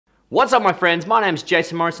What's up my friends, my name's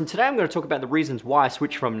Jason Morris and today I'm going to talk about the reasons why I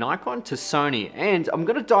switched from Nikon to Sony, and I'm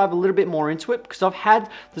going to dive a little bit more into it because I've had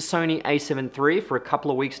the Sony A7 III for a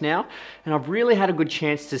couple of weeks now and I've really had a good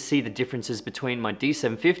chance to see the differences between my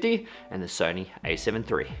D750 and the Sony A7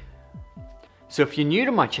 III. So if you're new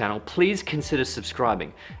to my channel, please consider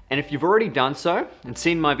subscribing, and if you've already done so and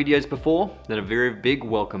seen my videos before, then a very big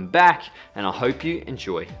welcome back and I hope you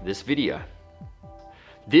enjoy this video.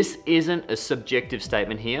 This isn't a subjective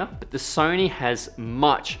statement here, but the Sony has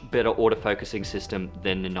much better autofocusing system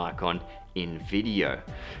than the Nikon in video.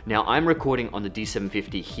 Now I'm recording on the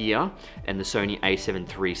D750 here and the Sony A7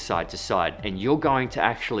 III side to side, and you're going to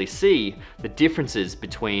actually see the differences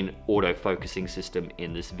between autofocusing system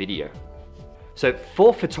in this video. So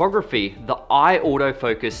for photography, the eye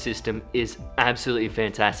autofocus system is absolutely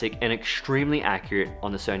fantastic and extremely accurate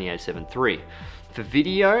on the Sony A7 III. For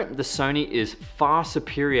video, the Sony is far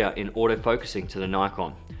superior in autofocusing to the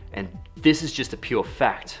Nikon, and this is just a pure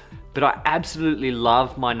fact. But I absolutely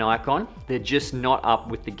love my Nikon. They're just not up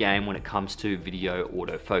with the game when it comes to video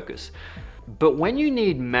autofocus. But when you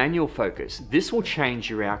need manual focus, this will change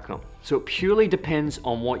your outcome. So it purely depends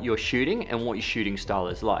on what you're shooting and what your shooting style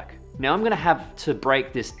is like. Now I'm gonna have to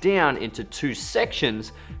break this down into two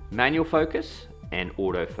sections, manual focus and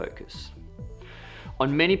autofocus.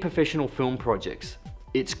 On many professional film projects,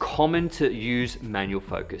 it's common to use manual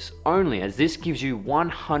focus only, as this gives you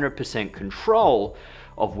 100% control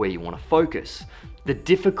of where you want to focus. The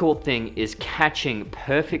difficult thing is catching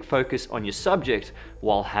perfect focus on your subject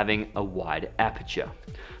while having a wide aperture.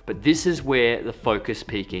 But this is where the focus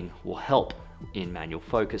peaking will help in manual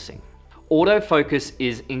focusing. Autofocus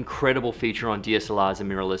is an incredible feature on DSLRs and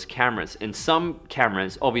mirrorless cameras, and some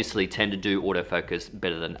cameras obviously tend to do autofocus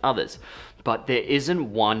better than others, but there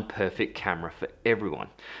isn't one perfect camera for everyone.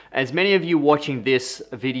 As many of you watching this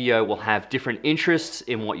video will have different interests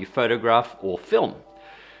in what you photograph or film.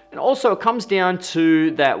 And also it comes down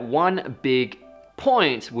to that one big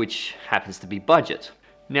point, which happens to be budget.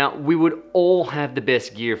 Now, we would all have the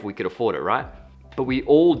best gear if we could afford it, right? But we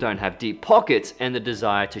all don't have deep pockets and the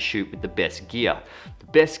desire to shoot with the best gear. The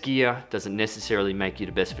best gear doesn't necessarily make you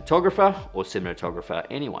the best photographer or cinematographer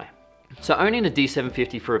anyway. So owning the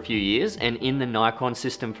D750 for a few years and in the Nikon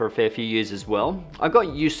system for a fair few years as well, I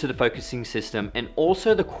got used to the focusing system and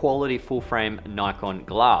also the quality full frame Nikon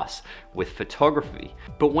glass with photography.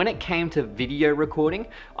 But when it came to video recording,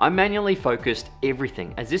 I manually focused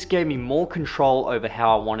everything, as this gave me more control over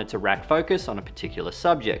how I wanted to rack focus on a particular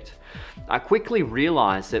subject. I quickly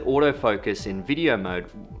realized that autofocus in video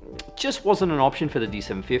mode just wasn't an option for the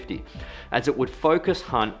D750, as it would focus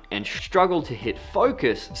hunt and struggle to hit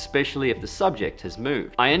focus, especially if the subject has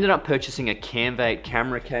moved. I ended up purchasing a Camvate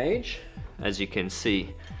camera cage, as you can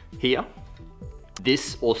see here.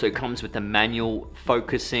 This also comes with a manual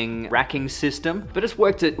focusing racking system, but it's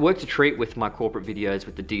worked a treat with my corporate videos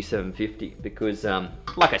with the D750 because,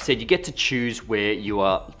 like I said, you get to choose where you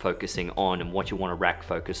are focusing on and what you want to rack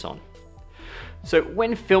focus on. So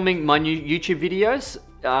when filming my new YouTube videos,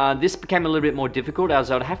 this became a little bit more difficult, as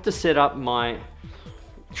I would have to set up my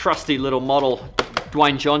trusty little model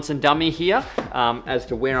Dwayne Johnson dummy here as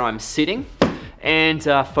to where I'm sitting and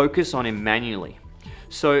focus on him manually.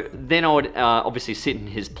 So then I would obviously sit in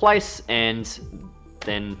his place and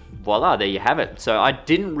then voila, there you have it. So I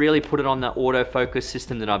didn't really put it on the autofocus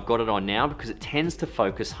system that I've got it on now because it tends to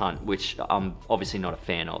focus hunt, which I'm obviously not a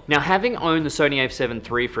fan of. Now, having owned the Sony A7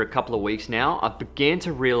 III for a couple of weeks now, I began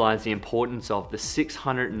to realize the importance of the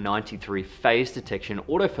 693 phase detection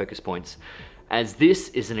autofocus points, as this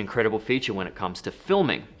is an incredible feature when it comes to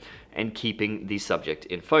filming and keeping the subject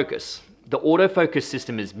in focus. The autofocus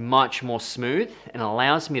system is much more smooth and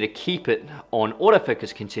allows me to keep it on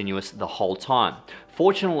autofocus continuous the whole time.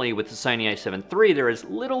 Fortunately, with the Sony A7 III, there is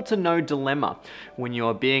little to no dilemma when you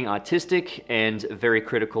are being artistic and very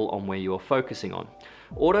critical on where you are focusing on.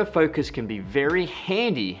 Autofocus can be very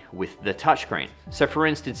handy with the touchscreen. So for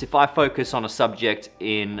instance, if I focus on a subject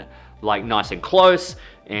in like nice and close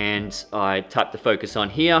and I type the focus on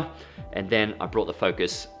here and then I brought the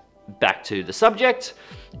focus back to the subject,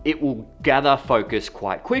 it will gather focus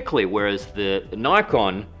quite quickly, whereas the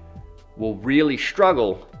Nikon will really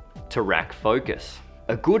struggle to rack focus.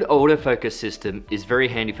 A good autofocus system is very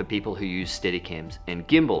handy for people who use Steadicams and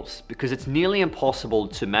gimbals, because it's nearly impossible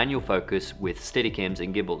to manual focus with Steadicams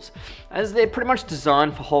and gimbals, as they're pretty much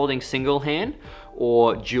designed for holding single hand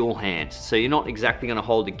or dual hand. So you're not exactly going to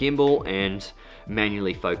hold a gimbal and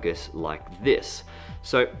manually focus like this.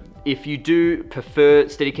 So if you do prefer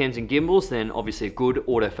Steadicams and gimbals, then obviously a good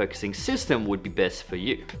autofocusing system would be best for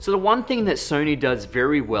you. So the one thing that Sony does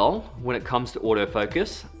very well when it comes to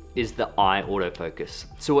autofocus is the eye autofocus.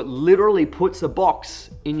 So it literally puts a box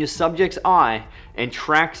in your subject's eye and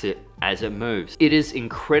tracks it as it moves. It is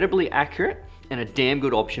incredibly accurate and a damn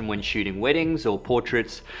good option when shooting weddings or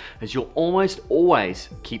portraits, as you'll almost always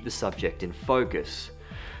keep the subject in focus.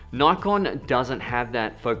 Nikon doesn't have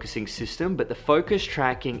that focusing system, but the focus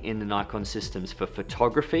tracking in the Nikon systems for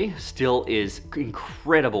photography still is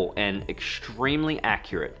incredible and extremely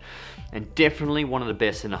accurate, and definitely one of the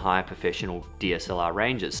best in the higher professional DSLR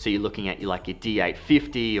ranges. So you're looking at like your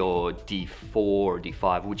D850 or D4 or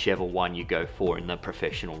D5, whichever one you go for in the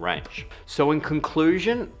professional range. So in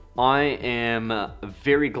conclusion, I am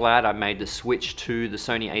very glad I made the switch to the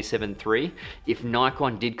Sony A7 III. If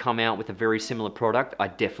Nikon did come out with a very similar product, I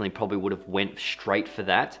definitely probably would have went straight for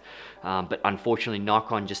that. But unfortunately,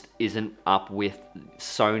 Nikon just isn't up with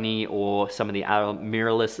Sony or some of the other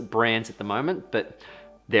mirrorless brands at the moment. But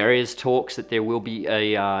there is talks that there will be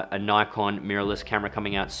a Nikon mirrorless camera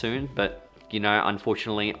coming out soon. But you know,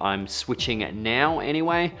 unfortunately, I'm switching it now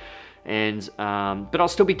anyway. And but I'll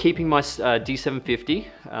still be keeping my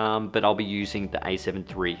D750, but I'll be using the A7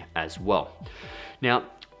 III as well. Now,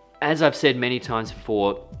 as I've said many times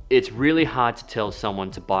before, it's really hard to tell someone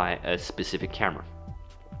to buy a specific camera.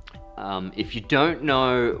 If you don't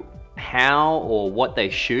know how or what they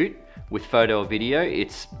shoot with photo or video,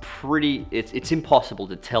 it's impossible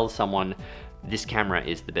to tell someone this camera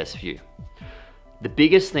is the best for you. The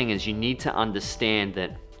biggest thing is you need to understand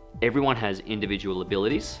that everyone has individual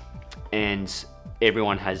abilities and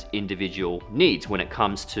everyone has individual needs when it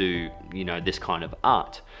comes to, you know, this kind of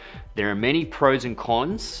art. There are many pros and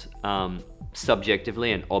cons,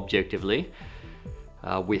 subjectively and objectively,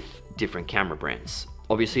 with different camera brands.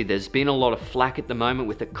 Obviously, there's been a lot of flack at the moment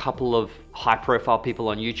with a couple of high-profile people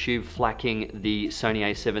on YouTube flacking the Sony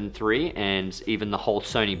A7 III and even the whole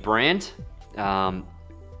Sony brand,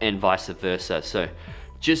 and vice versa. So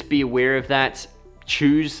just be aware of that.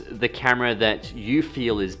 Choose the camera that you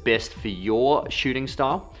feel is best for your shooting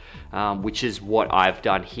style, which is what I've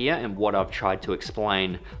done here and what I've tried to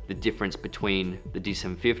explain the difference between the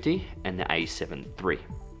D750 and the A7 III.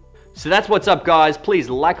 So that's what's up, guys. Please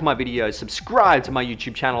like my video, subscribe to my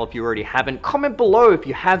YouTube channel if you already haven't. Comment below if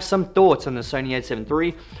you have some thoughts on the Sony A7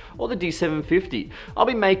 III or the D750. I'll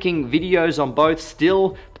be making videos on both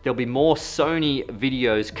still, but there'll be more Sony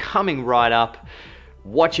videos coming right up.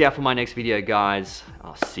 Watch out for my next video, guys.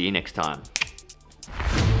 I'll see you next time.